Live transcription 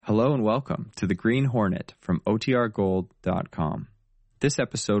Hello and welcome to The Green Hornet from OTRGold.com. This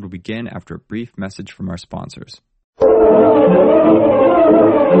episode will begin after a brief message from our sponsors. The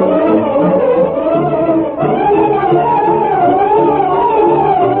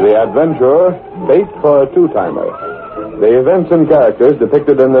adventure, Bait for a Two-Timer. The events and characters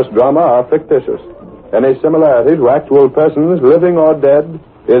depicted in this drama are fictitious. Any similarity to actual persons, living or dead,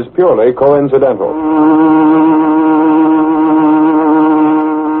 is purely coincidental.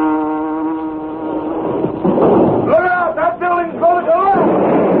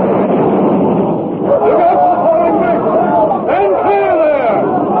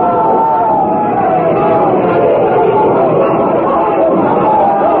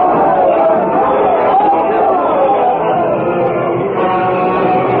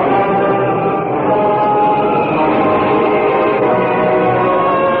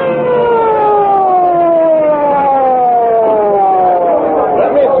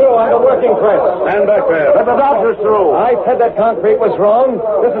 That concrete was wrong.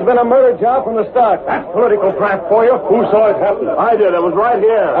 This has been a murder job from the start. That's political craft for you. Who saw it happen? I did. I was right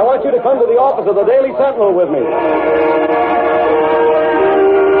here. I want you to come to the office of the Daily Sentinel with me.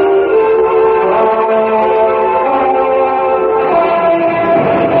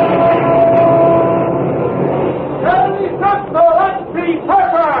 Daily Sentinel, H.P.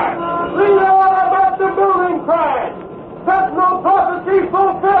 Pepper! Read all about the building crash. Sentinel prophecy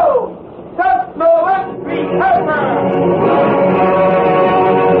fulfilled. Sentinel, H.P. Pepper!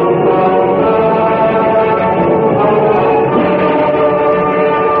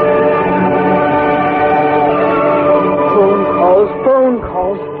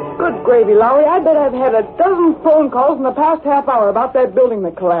 Good gravy, Lowry. I bet I've had a dozen phone calls in the past half hour about that building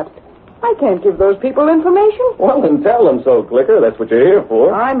that collapsed. I can't give those people information. Well, then tell them so, Clicker. That's what you're here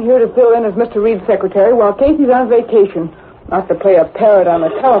for. I'm here to fill in as Mr. Reed's secretary while Casey's on vacation. Not to play a parrot on the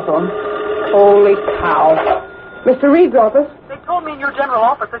telephone. Holy cow. Mr. Reed's office. They told me in your general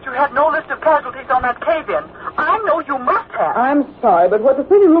office that you had no list of casualties on that cave-in. I know you must have. I'm sorry, but what the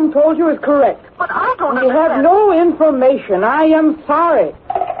city room told you is correct. But I don't We have no information. I am sorry.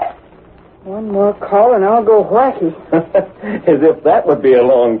 One more call and I'll go wacky. As if that would be a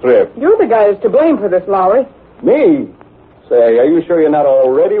long trip. You're the guy that's to blame for this, Lowry. Me? Say, are you sure you're not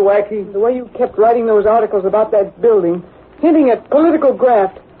already wacky? The way you kept writing those articles about that building, hinting at political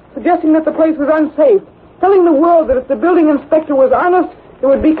graft, suggesting that the place was unsafe, telling the world that if the building inspector was honest, it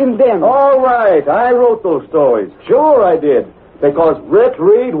would be condemned. All right, I wrote those stories. Sure I did. Because Britt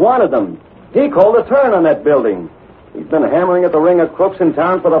Reed wanted them. He called a turn on that building. He's been hammering at the ring of crooks in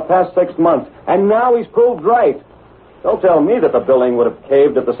town for the past 6 months, and now he's proved right. Don't tell me that the building would have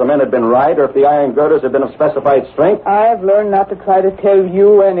caved if the cement had been right or if the iron girders had been of specified strength. I've learned not to try to tell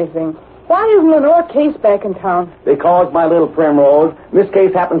you anything. Why isn't Lenore Case back in town? Because, my little primrose, Miss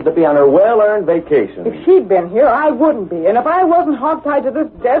Case happens to be on her well-earned vacation. If she'd been here, I wouldn't be. And if I wasn't hogtied to this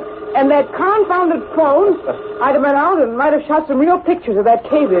desk and that confounded phone, I'd have been out and might have shot some real pictures of that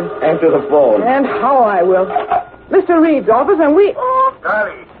cave-in. Answer the phone. And how I will. Mr. Reed's office, and we... Oh,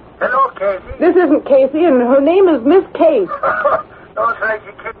 golly. Hello, Casey. This isn't Casey, and her name is Miss Case. Don't try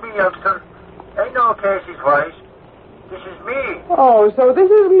to kid me, youngster. I know Casey's voice. This is me. Oh, so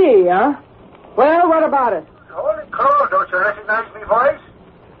this is me, huh? Well, what about it? Holy crow, don't you recognize me voice?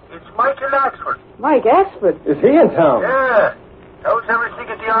 It's Michael Axford. Mike Axford? Is he in town? Yeah. How's everything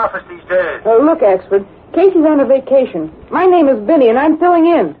at the office these days? Look, Axford, Casey's on a vacation. My name is Vinny, and I'm filling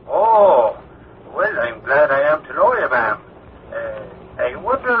in. Oh. Well, I'm glad I am to know you, ma'am. I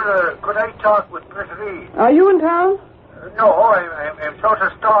wonder, could I talk with Britt Reed? Are you in town? No, I'm sort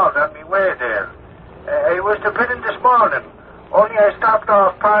of stalled on my way there. I was to bid in this morning, only I stopped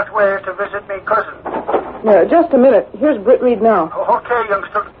off part way to visit my cousin. Just a minute. Here's Britt Reed now. Okay,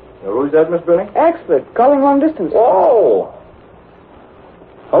 youngster. Who's that, Miss Benny? Axford, calling long distance. Oh.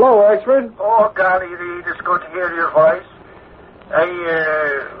 Hello, Axford. Oh, golly, Reed, it's good to hear your voice. I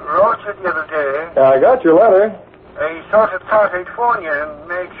wrote you the other day. I got your letter. I sort of thought I'd phone you and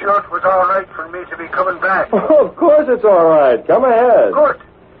make sure it was all right for me to be coming back. Oh, of course it's all right. Come ahead. Good.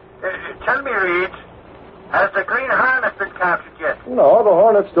 Tell me, Reed, has the Green Hornet been captured yet? No, the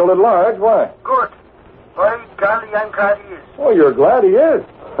Hornet's still at large. Why? Good. By golly, I'm glad he is. Oh, you're glad he is.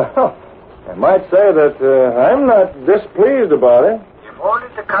 I might say that I'm not displeased about it. If only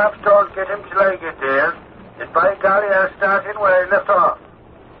the cops don't get him till I get there, then by golly, I'll start in where I left off.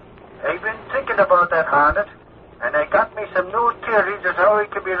 I've been thinking about that Hornet, and I got me some new theories as how he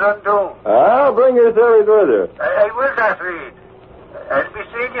can be run down. I'll bring your theories with you. I will that, Reed. I'll be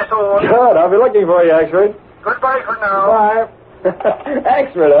seeing you soon. Good. I'll be looking for you, Axford. Goodbye for now. Bye.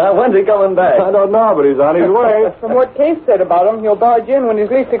 Axford, huh? When's he coming back? I don't know, but he's on his way. From what Case said about him, he'll barge in when he's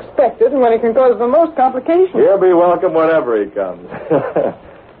least expected and when he can cause the most complications. He'll be welcome whenever he comes.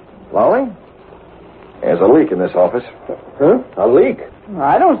 Lolly? There's a leak in this office. Huh? A leak?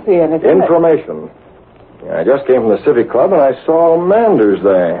 I don't see anything. Information. I just came from the Civic Club and I saw Manders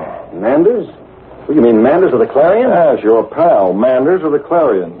there. Manders? What, you mean Manders of the Clarion? Yes, your pal, Manders of the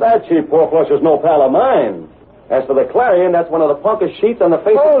Clarion. That cheap poor flush is no pal of mine. As for the Clarion, that's one of the punkest sheets on the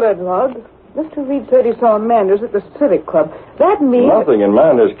face Hold it, Lug. Mr. Reed said he saw Manders at the Civic Club. That means... Nothing in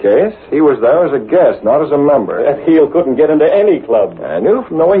Manders' case. He was there as a guest, not as a member. That heel couldn't get into any club. I knew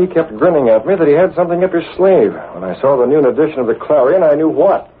from the way he kept grinning at me that he had something up his sleeve. When I saw the noon edition of the Clarion, I knew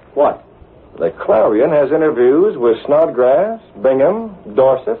what. What? The Clarion has interviews with Snodgrass, Bingham,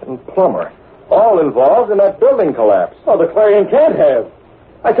 Dorset, and Plummer. All involved in that building collapse. Oh, the Clarion can't have.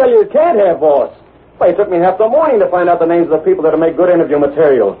 I tell you, it can't have, boss. Why, it took me half the morning to find out the names of the people that'll make good interview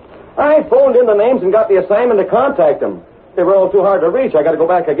material. I phoned in the names and got the assignment to contact them. They were all too hard to reach. I got to go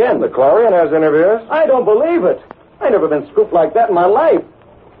back again. The Clarion has interviews? I don't believe it. I never been scooped like that in my life.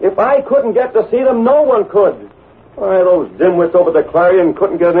 If I couldn't get to see them, no one could. Why, those dimwits over the Clarion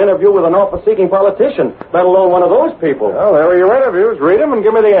couldn't get an interview with an office-seeking politician, let alone one of those people. Well, there are your interviews. Read them and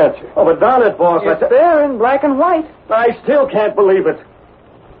give me the answer. Oh, but darn it, boss. It's there in black and white. I still can't believe it.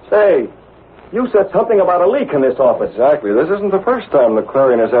 Say, you said something about a leak in this office. Exactly. This isn't the first time the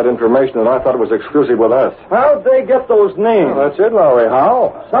Clarion has had information that I thought was exclusive with us. How'd they get those names? Well, that's it, Lowry.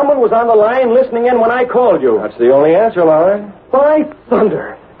 How? Someone was on the line listening in when I called you. That's the only answer, Lowry. By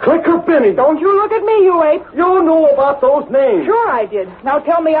thunder. Clicker Benny. Don't you look at me, you ape. You knew about those names. Sure I did. Now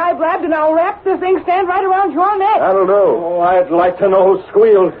tell me I blabbed and I'll wrap this inkstand right around your neck. That'll do. Oh, I'd like to know who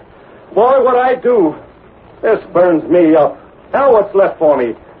squealed. Boy, what I do. This burns me up. Now what's left for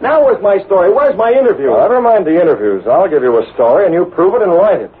me? Now where's my story? Where's my interview? Well, never mind the interviews. I'll give you a story, and you prove it and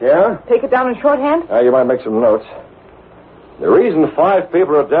write it. Yeah? Take it down in shorthand? You might make some notes. The reason 5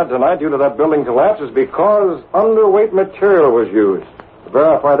 people are dead tonight due to that building collapse is because underweight material was used. To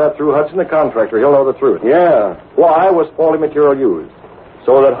verify that through Hudson, the contractor. He'll know the truth. Yeah. Why was faulty material used?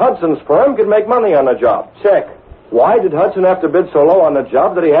 So that Hudson's firm could make money on the job. Check. Why did Hudson have to bid so low on the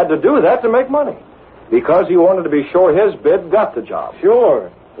job that he had to do that to make money? Because he wanted to be sure his bid got the job. Sure.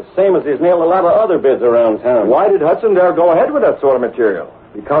 The same as he's nailed a lot of other bids around town. Why did Hudson dare go ahead with that sort of material?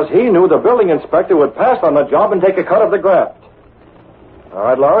 Because he knew the building inspector would pass on the job and take a cut of the graft. All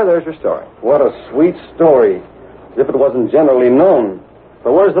right, Laura, there's your story. What a sweet story. As if it wasn't generally known.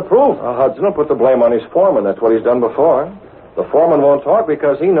 But where's the proof? Hudson will put the blame on his foreman. That's what he's done before. The foreman won't talk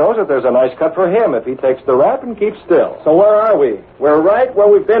because he knows that there's a nice cut for him if he takes the rap and keeps still. So where are we? We're right where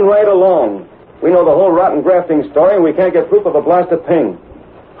we've been right along. We know the whole rotten grafting story, and we can't get proof of a blasted thing.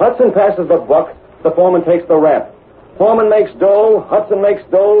 Hudson passes the buck, the foreman takes the rap. Foreman makes dough, Hudson makes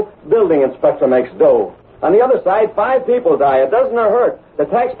dough, building inspector makes dough. On the other side, 5 people die. It doesn't hurt. The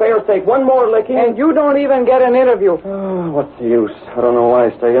taxpayers take one more licking. And you don't even get an interview. Oh, what's the use? I don't know why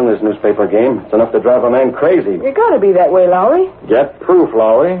I stay in this newspaper game. It's enough to drive a man crazy. You gotta be that way, Lowry. Get proof,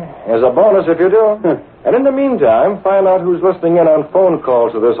 Lowry. As a bonus if you do. And in the meantime, find out who's listening in on phone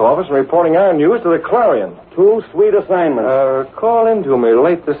calls to this office and reporting our news to the Clarion. 2 sweet assignments. Call in to me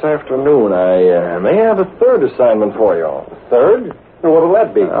late this afternoon. I may have a 3rd assignment for you. 3rd? What'll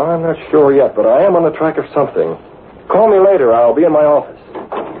that be? Well, I'm not sure yet, but I am on the track of something. Call me later. I'll be in my office.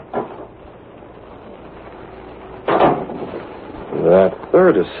 That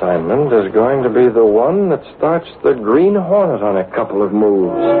 3rd assignment is going to be the one that starts the Green Hornet on a couple of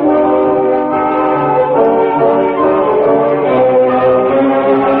moves.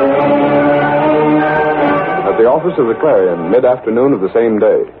 At the office of the Clarion, mid-afternoon of the same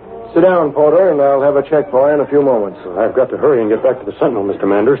day. Sit down, Porter, and I'll have a check for you in a few moments. I've got to hurry and get back to the Sentinel, Mr.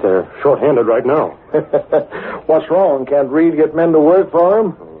 Manders. They're short-handed right now. What's wrong? Can't Reed get men to work for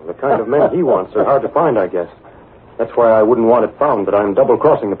him? The kind of men he wants are hard to find, I guess. That's why I wouldn't want it found that I'm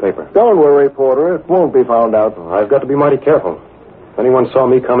double-crossing the paper. Don't worry, Porter. It won't be found out. I've got to be mighty careful. If anyone saw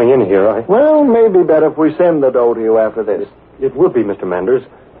me coming in here, Well, maybe better if we send the dough to you after this. It would be, Mr. Manders.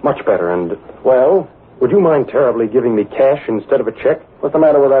 Much better, and... Well? Would you mind terribly giving me cash instead of a check? What's the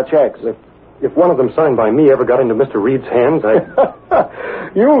matter with our checks? If one of them signed by me ever got into Mr. Reed's hands,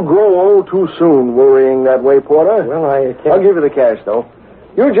 You'll grow old too soon worrying that way, Porter. Well, I can't... I'll give you the cash, though.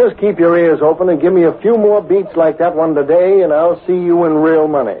 You just keep your ears open and give me a few more beats like that one today, and I'll see you in real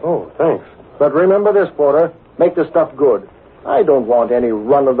money. Oh, thanks. But remember this, Porter. Make the stuff good. I don't want any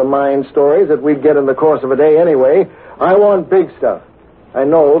run-of-the-mind stories that we'd get in the course of a day anyway. I want big stuff. I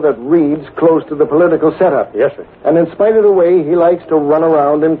know that Reed's close to the political setup. Yes, sir. And in spite of the way he likes to run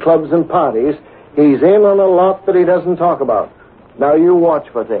around in clubs and parties, he's in on a lot that he doesn't talk about. Now you watch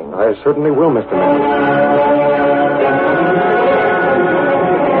for things. I certainly will, Mr. Mendez.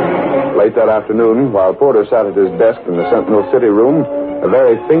 Late that afternoon, while Porter sat at his desk in the Sentinel City room, a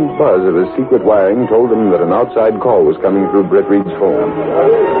very faint buzz of his secret wiring told him that an outside call was coming through Britt Reed's phone.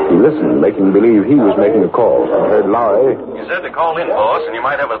 He listened, making believe he was making a call, and heard Lowry. You said to call in, boss, and you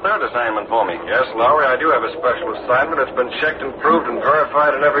might have a third assignment for me. Yes, Lowry, I do have a special assignment. It's been checked and proved and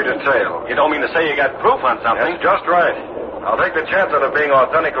verified in every detail. You don't mean to say you got proof on something? That's just right. I'll take the chance of it being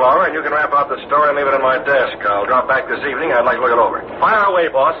authentic, Lowry, and you can wrap out the story and leave it in my desk. I'll drop back this evening. I'd like to look it over. Fire away,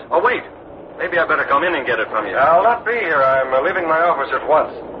 boss. Oh, wait. Maybe I better come in and get it from you. I'll not be here. I'm leaving my office at once.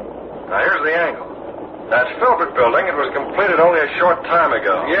 Now, here's the angle. That Filbert building, it was completed only a short time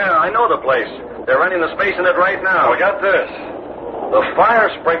ago. Yeah, I know the place. They're renting the space in it right now. We got this. The fire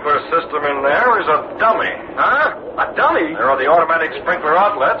sprinkler system in there is a dummy. Huh? A dummy? There are the automatic sprinkler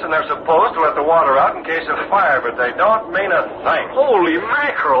outlets, and they're supposed to let the water out in case of fire, but they don't mean a thing. Holy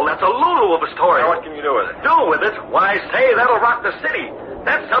mackerel, that's a lulu of a story. Now, what can you do with it? Do with it? Why, say, that'll rock the city.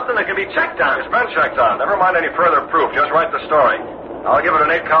 That's something that can be checked on. It's been checked on. Never mind any further proof. Just write the story. I'll give it an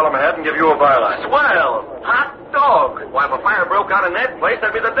 8-column head and give you a byline. Swell. Hot dog. Why, if a fire broke out in that place,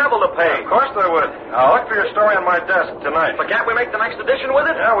 that'd be the devil to pay. Of course there would. I'll look for your story on my desk tonight. But can't we make the next edition with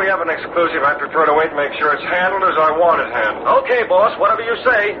it? Yeah, we have an exclusive. I prefer to wait and make sure it's handled as I want it handled. Okay, boss. Whatever you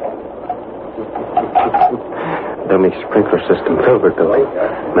say. Dummy sprinkler system, Filbert building.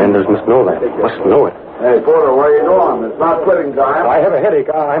 Manders must know that. Must know it. Hey, Porter, where are you going? It's not quitting time. I have a headache.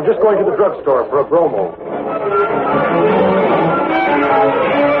 I'm just going to the drugstore for a bromo.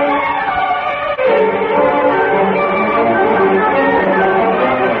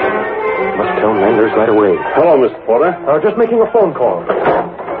 Must tell Manders right away. Hello, Mr. Porter. Just making a phone call.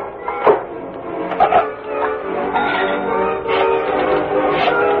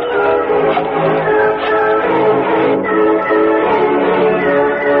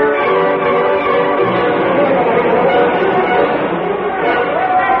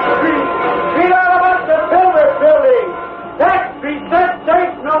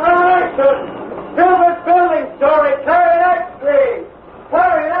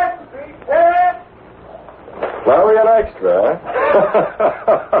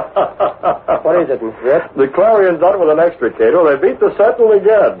 The Clarion's done with an extra, Cato. They beat the Sentinel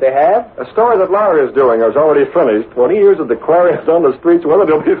again. They have? A story that Lowry is doing is already finished. When he hears that the Clarion's on the streets with it,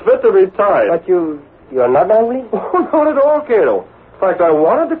 he'll be fit to be tied. But you're not angry? Oh, not at all, Cato. In fact, I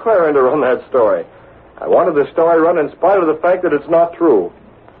wanted the Clarion to run that story. I wanted the story run in spite of the fact that it's not true.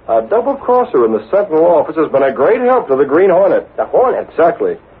 A double-crosser in the Sentinel office has been a great help to the Green Hornet. The Hornet?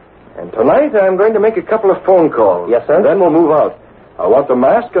 Exactly. And tonight I'm going to make a couple of phone calls. Yes, sir? And then we'll move out. I want the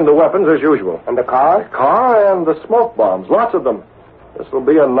mask and the weapons as usual. And the car? The car and the smoke bombs. Lots of them. This will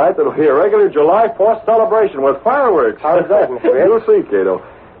be a night that'll be a regular July 4th celebration with fireworks. How's that, Mr. Ed? You'll see, Cato.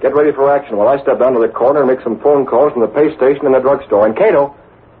 Get ready for action while I step down to the corner and make some phone calls from the pay station and the drugstore. And, Cato,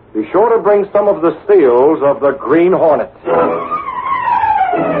 be sure to bring some of the seals of the Green Hornet.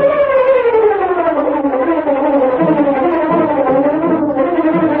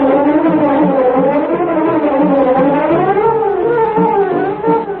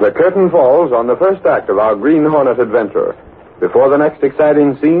 The curtain falls on the first act of our Green Hornet adventure. Before the next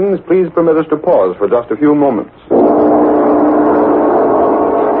exciting scenes, please permit us to pause for just a few moments.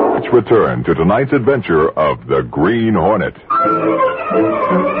 Let's return to tonight's adventure of the Green Hornet.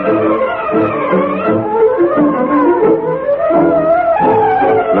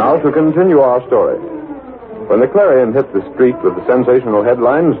 Now to continue our story. When the Clarion hit the street with the sensational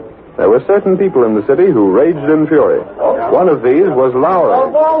headlines, there were certain people in the city who raged in fury. One of these was Lowry.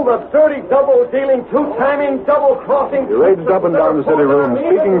 Of all the dirty double-dealing, two-timing, double-crossing... He raged up and down the city room,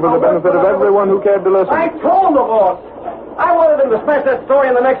 speaking for the benefit of everyone who cared to listen. I told the boss. I wanted him to smash that story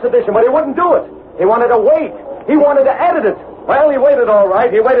in the next edition, but he wouldn't do it. He wanted to wait. He wanted to edit it. Well, he waited all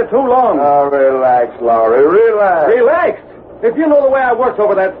right. He waited too long. Now, relax, Lowry, relax. Relaxed? If you know the way I worked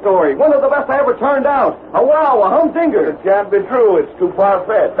over that story, one of the best I ever turned out. A wow, a humdinger. It can't be true. It's too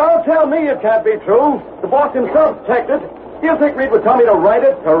far-fetched. Don't tell me it can't be true. The boss himself checked it. Do you think Reed would tell me to write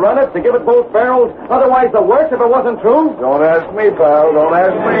it, to run it, to give it both barrels? Otherwise, the works if it wasn't true? Don't ask me, pal. Don't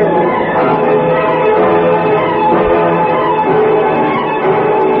ask me.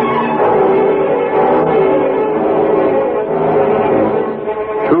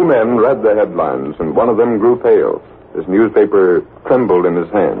 Two men read the headlines, and one of them grew pale. His newspaper trembled in his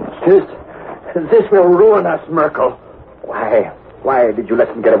hands. This will ruin us, Merkel. Why did you let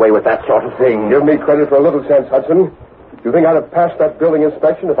him get away with that sort of thing? Give me credit for a little sense, Hudson. Do you think I'd have passed that building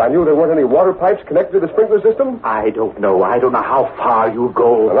inspection if I knew there weren't any water pipes connected to the sprinkler system? I don't know. I don't know how far you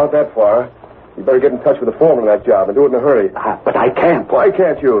go. Well, not that far. You better get in touch with the foreman of that job and do it in a hurry. But I can't. Why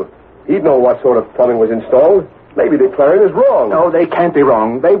can't you? He'd know what sort of plumbing was installed. Maybe the Clarion is wrong. No, they can't be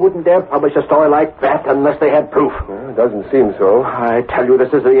wrong. They wouldn't dare publish a story like that unless they had proof. Well, it doesn't seem so. I tell you,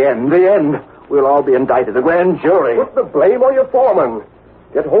 this is the end. The end. We'll all be indicted. The grand jury. Put the blame on your foreman.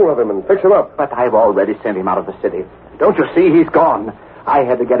 Get hold of him and fix him up. But I've already sent him out of the city. Don't you see? He's gone. I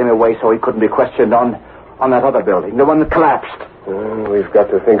had to get him away so he couldn't be questioned on that other building, the one that collapsed. We've got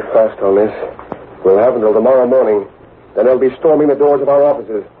to think fast on this. We'll have until tomorrow morning. Then they'll be storming the doors of our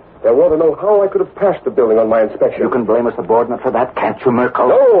offices. They'll want to know how I could have passed the building on my inspection. You can blame a subordinate for that, can't you, Merkel?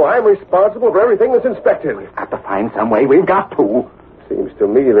 No, I'm responsible for everything that's inspected. We've got to find some way. We've got to. Seems to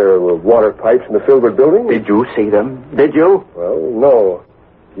me there were water pipes in the Filbert building. Did you see them? Did you? Well, no.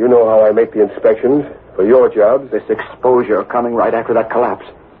 You know how I make the inspections for your jobs. This exposure coming right after that collapse.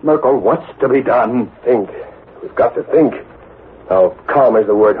 Merkel, what's to be done? Think. We've got to think. Now, calm is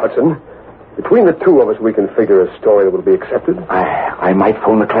the word, Hudson. Between the two of us, we can figure a story that will be accepted. I might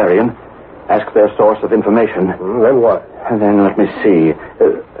phone the Clarion, ask their source of information. Then what? And then, let me see.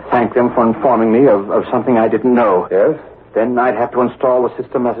 Thank them for informing me of something I didn't know. Yes? Then I'd have to install the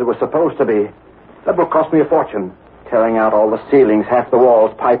system as it was supposed to be. That will cost me a fortune. Tearing out all the ceilings, half the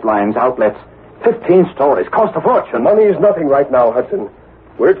walls, pipelines, outlets. 15 stories. Cost a fortune. Money is nothing right now, Hudson.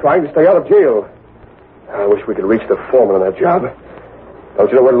 We're trying to stay out of jail. I wish we could reach the foreman on that job. Don't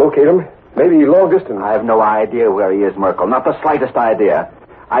you know where to locate him? Maybe long distance. I have no idea where he is, Merkel. Not the slightest idea.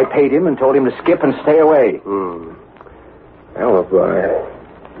 I paid him and told him to skip and stay away. Alibi.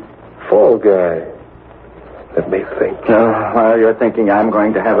 Fall guy. Let me think. While you're thinking, I'm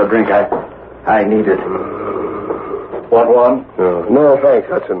going to have a drink. I need it. Want one? No, thanks,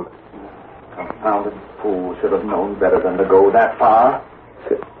 Hudson. Confounded fool. Should have known better than to go that far.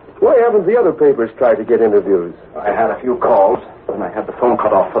 Why haven't the other papers tried to get interviews? I had a few calls, and I had the phone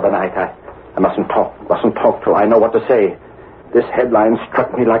cut off for the night. I mustn't talk to. I know what to say. This headline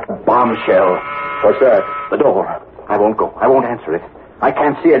struck me like a bombshell. What's that? The door. I won't go. I won't answer it. I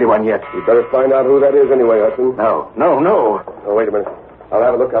can't see anyone yet. You better find out who that is anyway, Hudson. No. Oh, wait a minute. I'll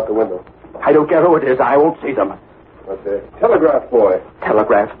have a look out the window. I don't care who it is. I won't see them. What's that? Telegraph boy.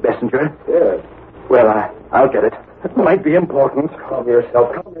 Telegraph messenger? Yes. Well, I'll get it. It might be important. Calm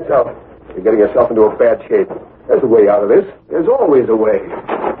yourself. You're getting yourself into a bad shape. There's a way out of this. There's always a way.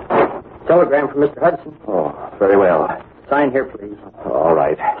 Telegram from Mr. Hudson. Oh, very well. Sign here, please. All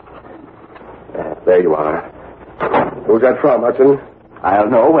right. There you are. Who's that from, Hudson? I'll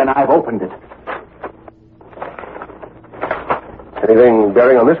know when I've opened it. Anything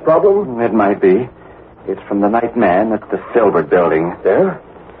bearing on this problem? It might be. It's from the night man at the Filbert building. Yeah?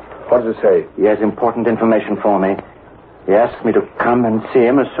 What does it say? He has important information for me. He asked me to come and see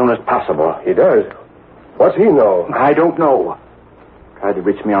him as soon as possible. He does? What's he know? I don't know. Tried to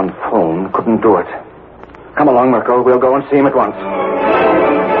reach me on the phone. Couldn't do it. Come along, Merkel. We'll go and see him at once.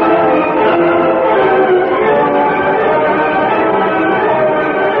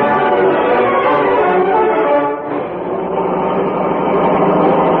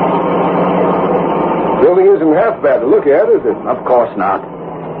 Building isn't half bad to look at, is it? Of course not.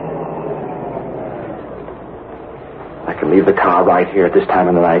 I can leave the car right here at this time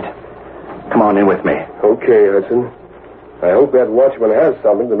of the night. Come on in with me. Okay, Hudson. I hope that watchman has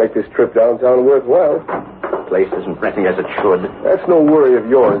something to make this trip downtown worthwhile. The place isn't renting as it should. That's no worry of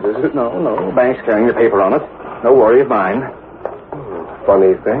yours, is it? No. The bank's carrying the paper on it. No worry of mine.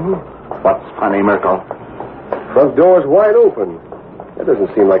 Funny thing. What's funny, Merkel? Front door's wide open. That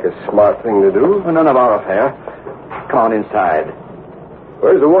doesn't seem like a smart thing to do. None of our affair. Come on inside.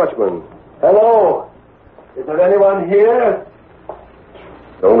 Where's the watchman? Hello? Is there anyone here?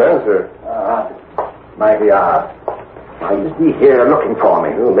 Don't answer. Mighty odd. Why is he here looking for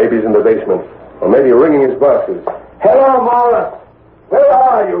me? Well, maybe he's in the basement. Or maybe ringing his boxes. Hello, Morris. Where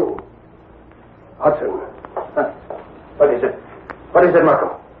are you? Hudson. What is it? What is it,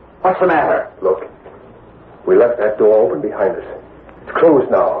 Merkel? What's the matter? Look. We left that door open behind us. It's closed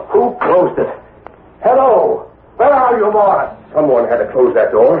now. Who closed it? Hello. Where are you, Morris? Someone had to close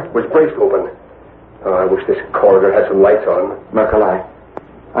that door. It was braced open. Oh, I wish this corridor had some lights on. Merkel,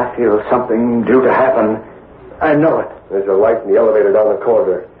 I feel something due to happen. I know it. There's a light in the elevator down the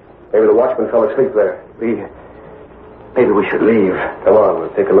corridor. Maybe the watchman fell asleep there. Maybe we should leave. Come on,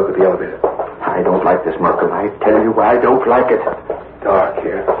 we'll take a look at the elevator. I don't like this, Merkel. I tell you, I don't like it. Dark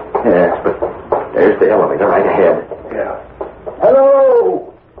here. Yes, but there's the elevator right ahead. Yeah.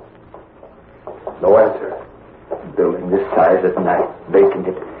 Hello! No answer. Building this size at night, vacant.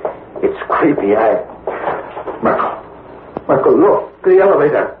 It's creepy. Merkel, look. The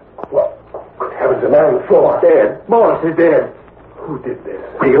elevator. What? Good heavens, a man on the floor. Dead. Morris is dead. Who did this?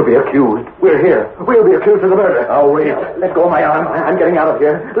 We'll be accused. We're here. We'll be accused of the murder. Oh, wait. Let go of my arm. I'm getting out of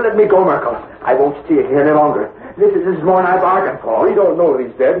here. Let me go, Merkel. I won't stay here any longer. This is more than I bargained for. We don't know that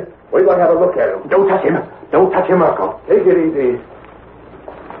he's dead. Wait till I have a look at him. Don't touch him. Don't touch him, Merkel. Take it easy.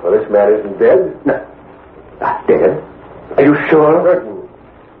 Well, this man isn't dead. No. Not dead? Are you sure? Certain.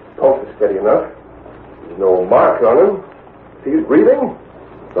 Pulse is steady enough. There's no mark on him. See, he's breathing.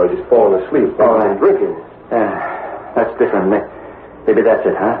 So he's just fallen asleep. Maybe he's drinking. That's different. Maybe that's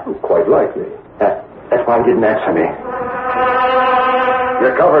it, huh? Quite likely. That's why he didn't answer me.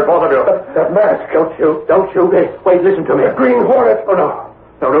 You're covered, both of you. That mask. Don't shoot. Don't shoot. Hey, wait, listen to me. The Green Hornet. Oh, no.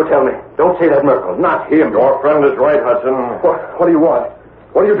 No, don't tell me. Don't say that, Merkel. Not him. Your friend is right, Hudson. What do you want?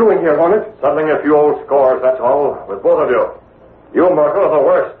 What are you doing here, Hornet? Settling a few old scores, that's all, with both of you. You, Merkel, are the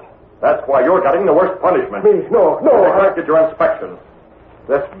worst. That's why you're getting the worst punishment. Me? No. You neglected your inspection.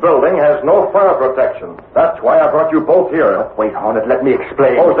 This building has no fire protection. That's why I brought you both here. Wait, Hornet, let me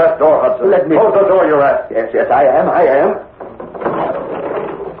explain. Close that door, Hudson. Let me... Close the door, you rat. Yes, I am.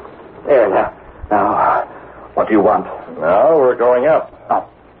 There, now, what do you want? Now, we're going up. Up?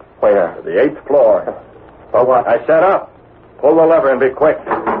 Where? To the 8th floor. For what? I said up. Pull the lever and be quick.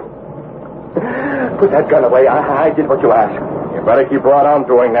 Put that gun away. I did what you asked. You better keep right on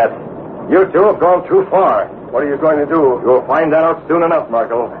doing that. You two have gone too far. What are you going to do? You'll find that out soon enough,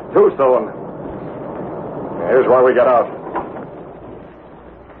 Merkel. Too soon. Here's where we get out.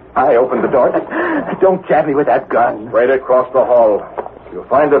 I opened the door. Don't jab me with that gun. Straight across the hall. You'll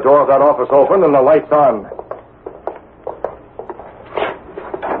find the door of that office open and the lights on.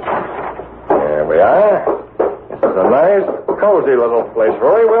 There we are. This is a nice, cozy little place.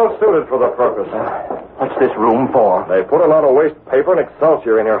 Very well suited for the purpose. What's this room for? They put a lot of waste paper and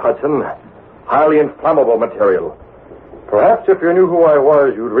excelsior in here, Hudson. Highly inflammable material. Perhaps if you knew who I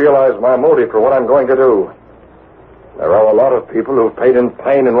was, you'd realize my motive for what I'm going to do. There are a lot of people who've paid in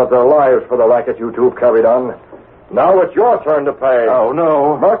pain and with their lives for the racket you two have carried on. Now it's your turn to pay. Oh,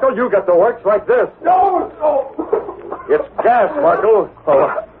 no. Merkel, you get the works like this. No. It's gas, Merkel. Oh,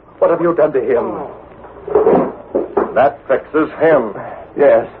 what have you done to him? That fixes him.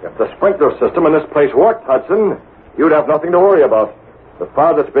 Yes. If the sprinkler system in this place worked, Hudson, you'd have nothing to worry about. The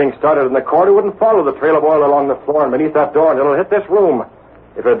fire that's being started in the corridor wouldn't follow the trail of oil along the floor and beneath that door until it hit this room.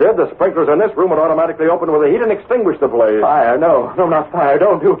 If it did, the sprinklers in this room would automatically open with the heat and extinguish the blaze. Fire? No, not fire.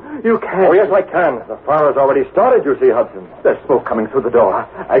 Don't you. You can't. Oh, yes, I can. The fire has already started, you see, Hudson. There's smoke coming through the door.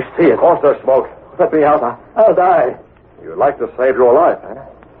 I see it. Of course there's smoke. Let me out. I'll die. You'd like to save your life, eh?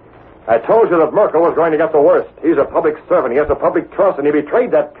 I told you that Merkel was going to get the worst. He's a public servant. He has a public trust, and he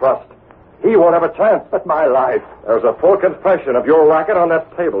betrayed that trust. He won't have a chance. But my life. There's a full confession of your racket on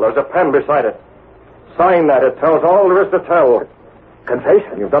that table. There's a pen beside it. Sign that. It tells all there is to tell.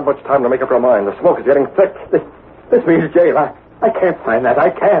 Confession? You've not much time to make up your mind. The smoke is getting thick. This means jail. I can't sign that.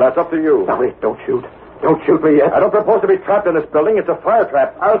 I can't. That's up to you. Now, wait. Don't shoot. Don't shoot me yet. I don't propose to be trapped in this building. It's a fire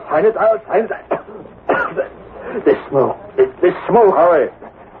trap. I'll sign it. This smoke. This smoke. Hurry.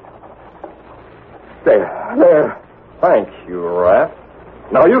 There. Thank you, rat.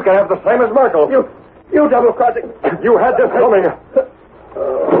 Now you can have the same as Merkel. You double-crossing. You had this coming.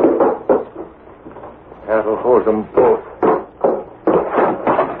 That'll hold them both.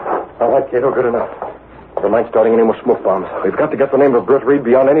 All right, Cato, good enough. Never mind starting any more smoke bombs. We've got to get the name of Britt Reed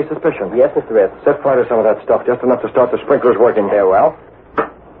beyond any suspicion. Yes, Mr. Red. Set fire to some of that stuff, just enough to start the sprinklers working. Very well.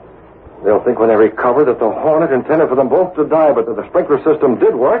 They'll think when they recover that the Hornet intended for them both to die, but that the sprinkler system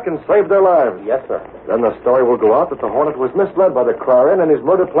did work and saved their lives. Yes, sir. Then the story will go out that the Hornet was misled by the Clarion and his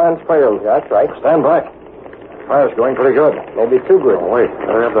murder plans failed. That's right. Stand back. Fire's going pretty good. Maybe too good. Oh, wait.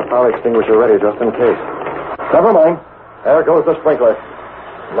 Better have the fire extinguisher ready just in case. Never mind. There goes the sprinkler.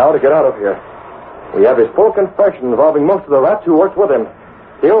 Now to get out of here. We have his full confession involving most of the rats who worked with him.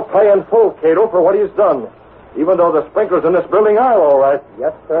 He'll pay in full, Cato, for what he's done. Even though the sprinklers in this building are all right.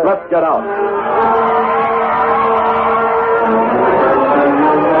 Yes, sir. Let's get out.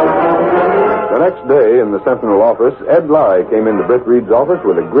 The next day, in the Sentinel office, Ed Lye came into Britt Reed's office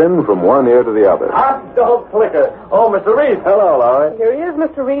with a grin from one ear to the other. Hot dog flicker. Oh, Mr. Reed. Hello, Larry. Here he is,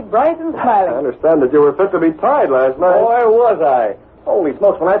 Mr. Reed, bright and I smiling. understand that you were fit to be tied last night. Where was I? Holy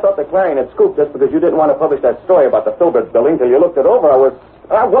smokes, when I thought the Clarion had scooped us because you didn't want to publish that story about the Filbert building till you looked it over, I was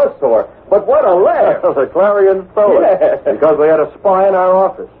sore. But what a laugh. The Clarion stole it. Yes. Because they had a spy in our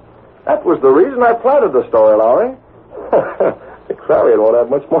office. That was the reason I planted the story, Larry. The Clarion won't have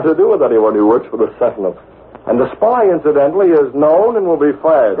much more to do with anyone who works for the Sentinel. And the spy, incidentally, is known and will be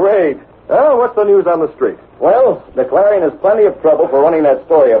fired. Great. Well, what's the news on the street? Well, the Clarion has plenty of trouble for running that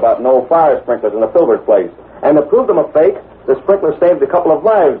story about no fire sprinklers in the Filbert place. And to prove them a fake, the sprinkler saved a couple of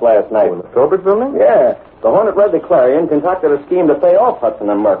lives last night. In the Filbert building? Yeah. The Hornet read the Clarion, concocted a scheme to pay off Hudson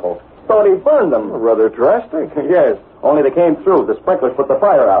and Merkel. Thought he burned them. Rather drastic. Yes, only they came through. The sprinklers put the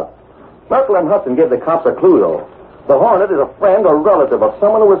fire out. Merkel and Hudson gave the cops a clue, though. The Hornet is a friend or relative of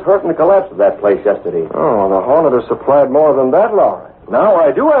someone who was hurt in the collapse of that place yesterday. Oh, the Hornet has supplied more than that, Lowry. Now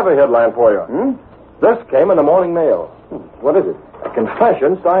I do have a headline for you. This came in the morning mail. What is it? A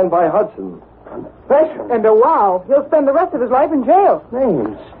confession signed by Hudson. Confession? And wow, he'll spend the rest of his life in jail.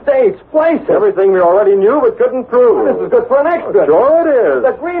 Names, states, places. Everything we already knew but couldn't prove. This is good for an extra. Sure it is.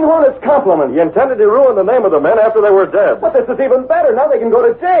 The Green Hornet's compliment. He intended to ruin the name of the men after they were dead. But this is even better. Now they can go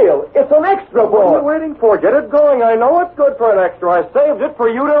to jail. It's an extra, boy. What are you waiting for? Get it going. I know it's good for an extra. I saved it for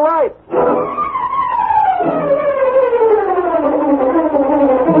you to write.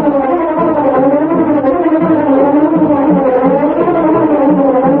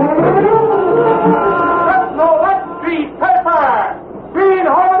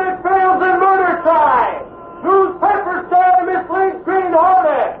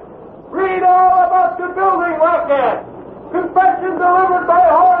 Confession delivered by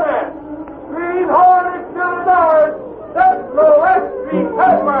Hornet. Green Hornet to the north. That's the West Street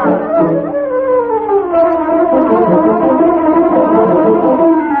Pepper.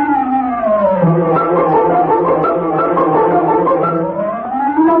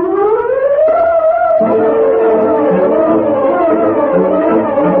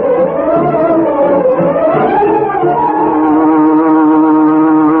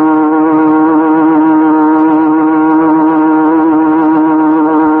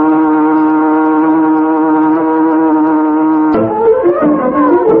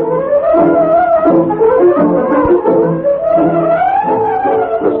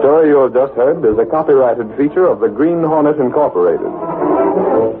 Just heard is a copyrighted feature of the Green Hornet Incorporated.